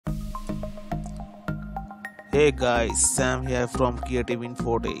Hey guys, Sam here from Creative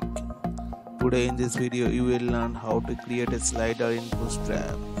Infotech. Today in this video you will learn how to create a slider in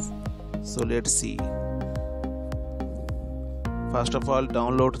Bootstrap. So let's see. First of all,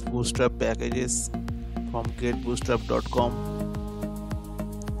 download Bootstrap packages from getbootstrap.com.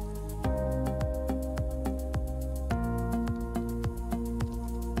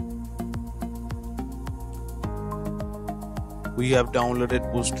 We have downloaded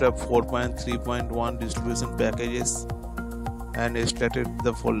Bootstrap 4.3.1 distribution packages and extracted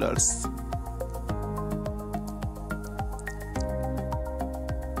the folders.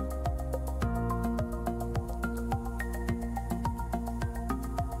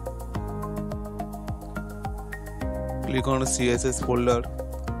 Click on CSS folder.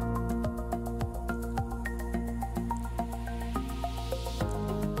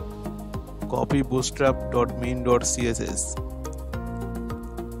 Copy bootstrap.min.css.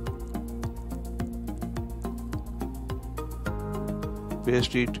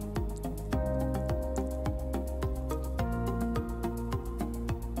 Paste it.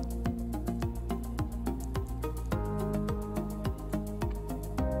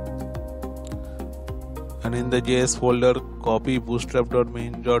 And in the JS folder, copy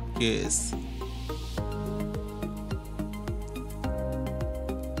bootstrap.min.js.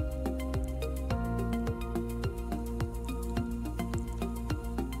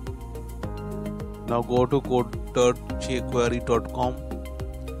 Now go to code.jquery.com.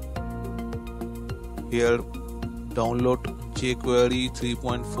 Here download jQuery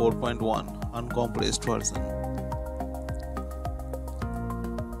 3.4.1 uncompressed version.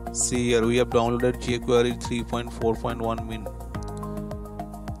 See here we have downloaded jQuery 3.4.1 min.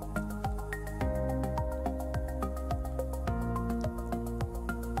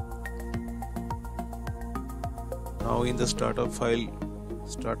 Now in the startup file,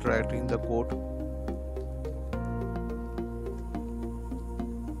 start writing the code.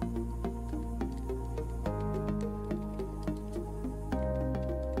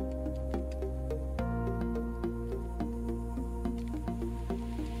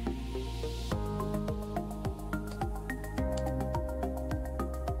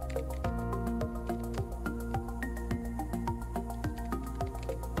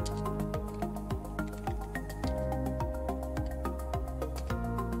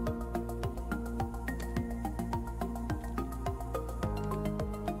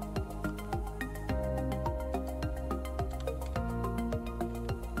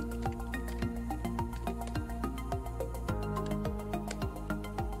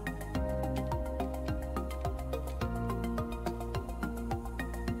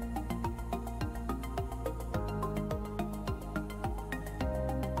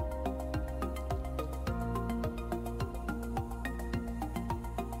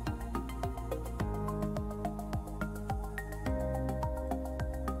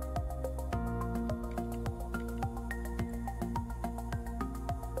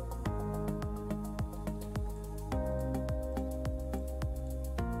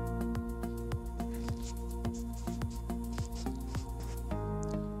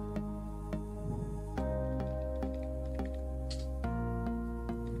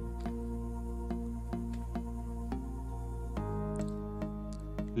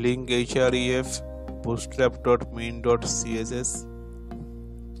 Link href bootstrap.min.css.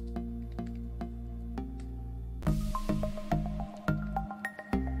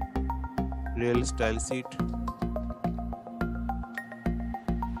 Rel style sheet.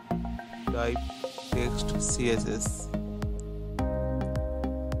 Type text CSS.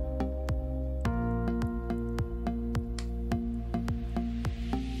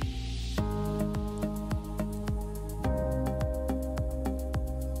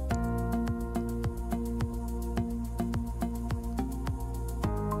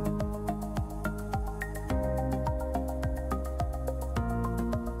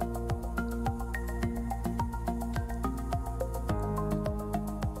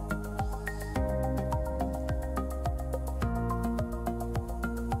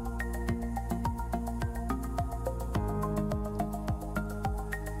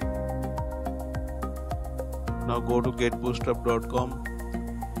 Now go to getbootstrap.com.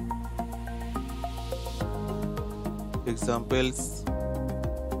 Examples.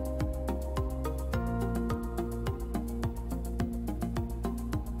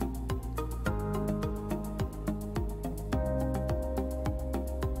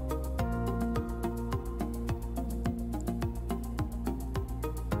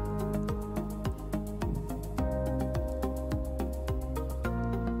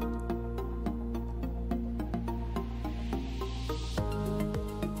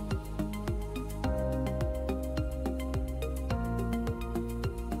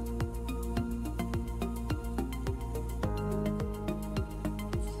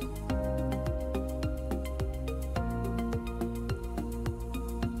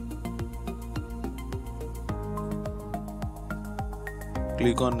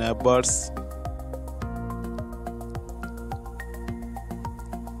 click on navbars.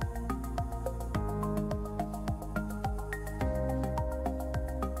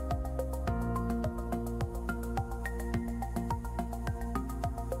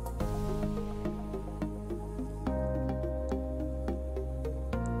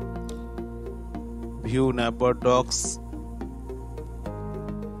 View navbar docs.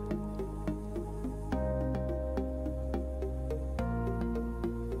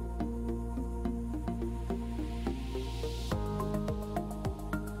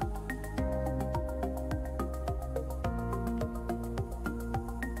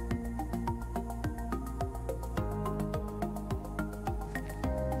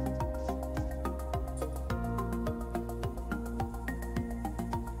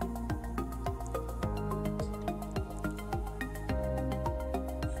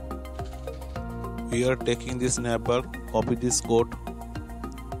 We are taking this navbar, copy this code.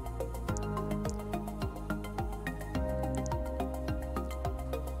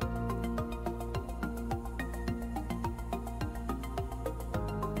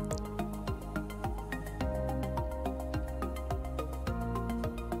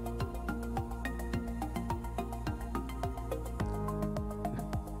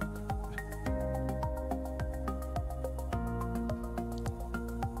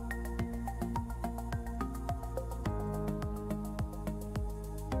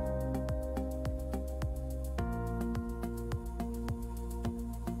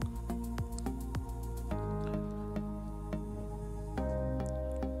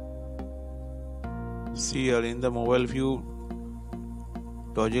 See here in the mobile view,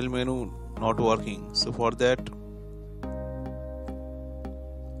 toggle menu not working. So for that,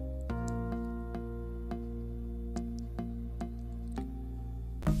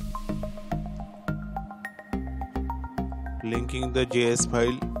 linking the JS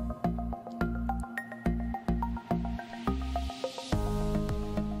file.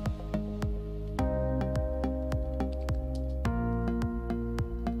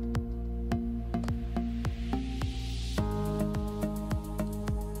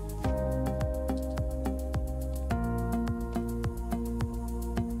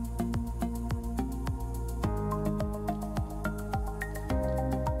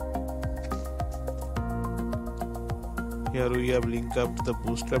 Here we have linked up to the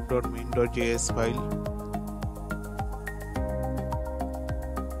bootstrap.min.js file.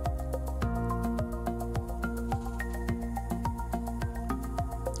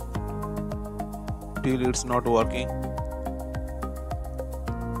 Till it's not working.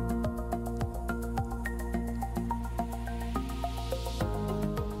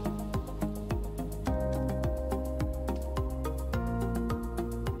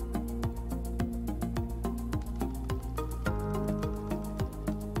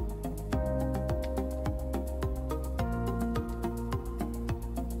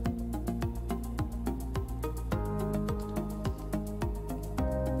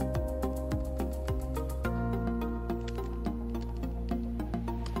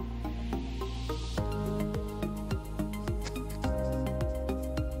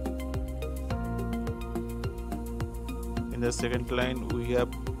 In the second line, we have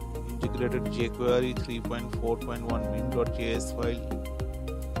integrated jQuery 3.4.1 min.js file.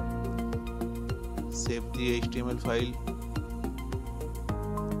 Save the HTML file.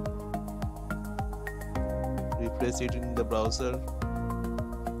 Refresh it in the browser.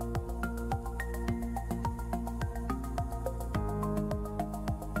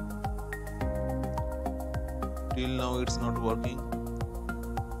 Till now it's not working.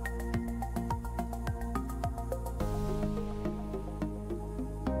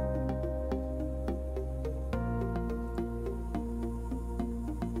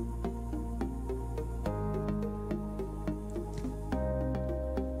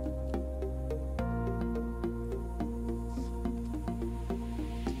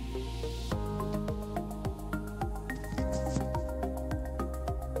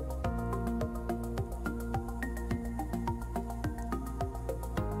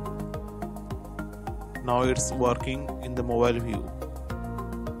 Now it's working in the mobile view.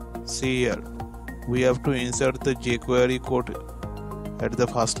 See here, we have to insert the jQuery code at the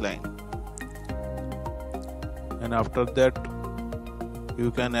first line, and after that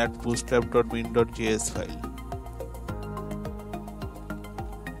you can add bootstrap.min.js file.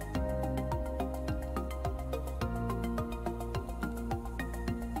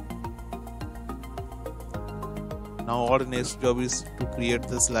 Now our next job is to create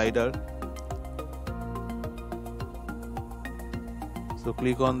the slider. So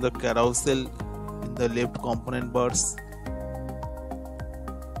click on the carousel in the left component bars.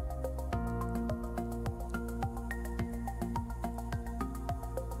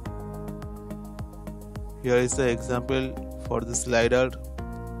 Here is the example for the slider.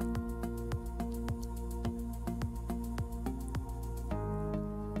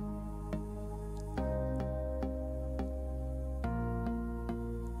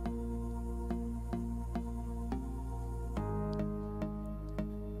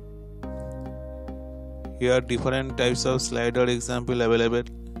 Here are different types of slider example available.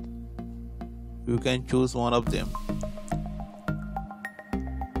 You can choose one of them.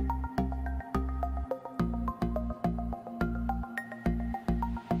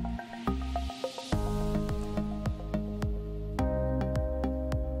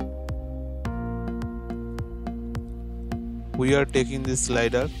 We are taking this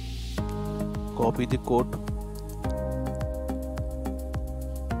slider, copy the code,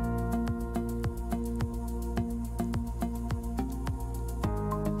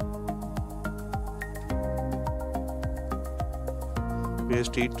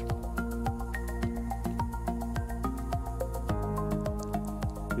 paste it,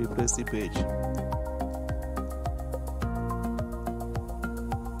 refresh the page.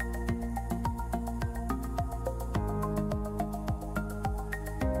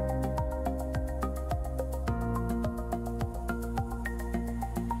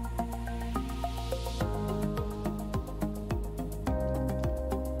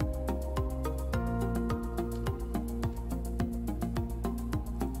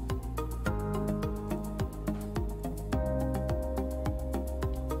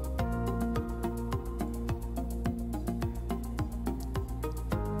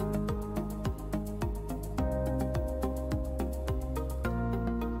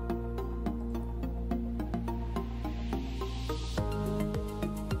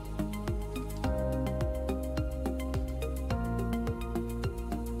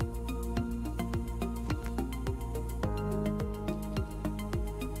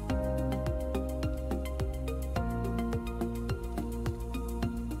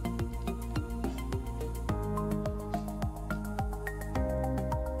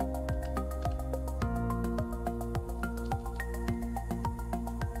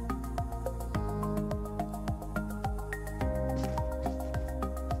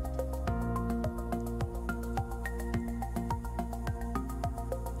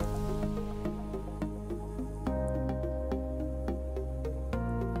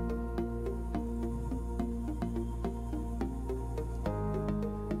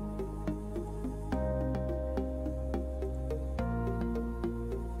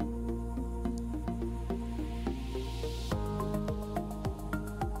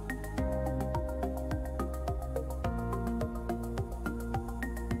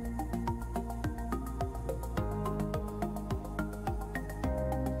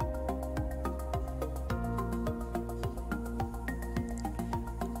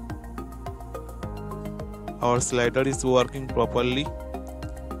 Our slider is working properly.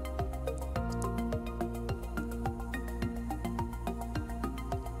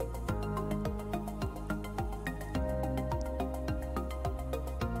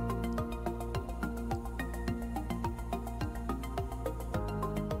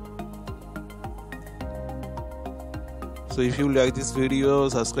 So if you like this video,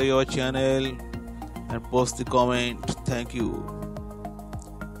 subscribe our channel and post the comment. Thank you.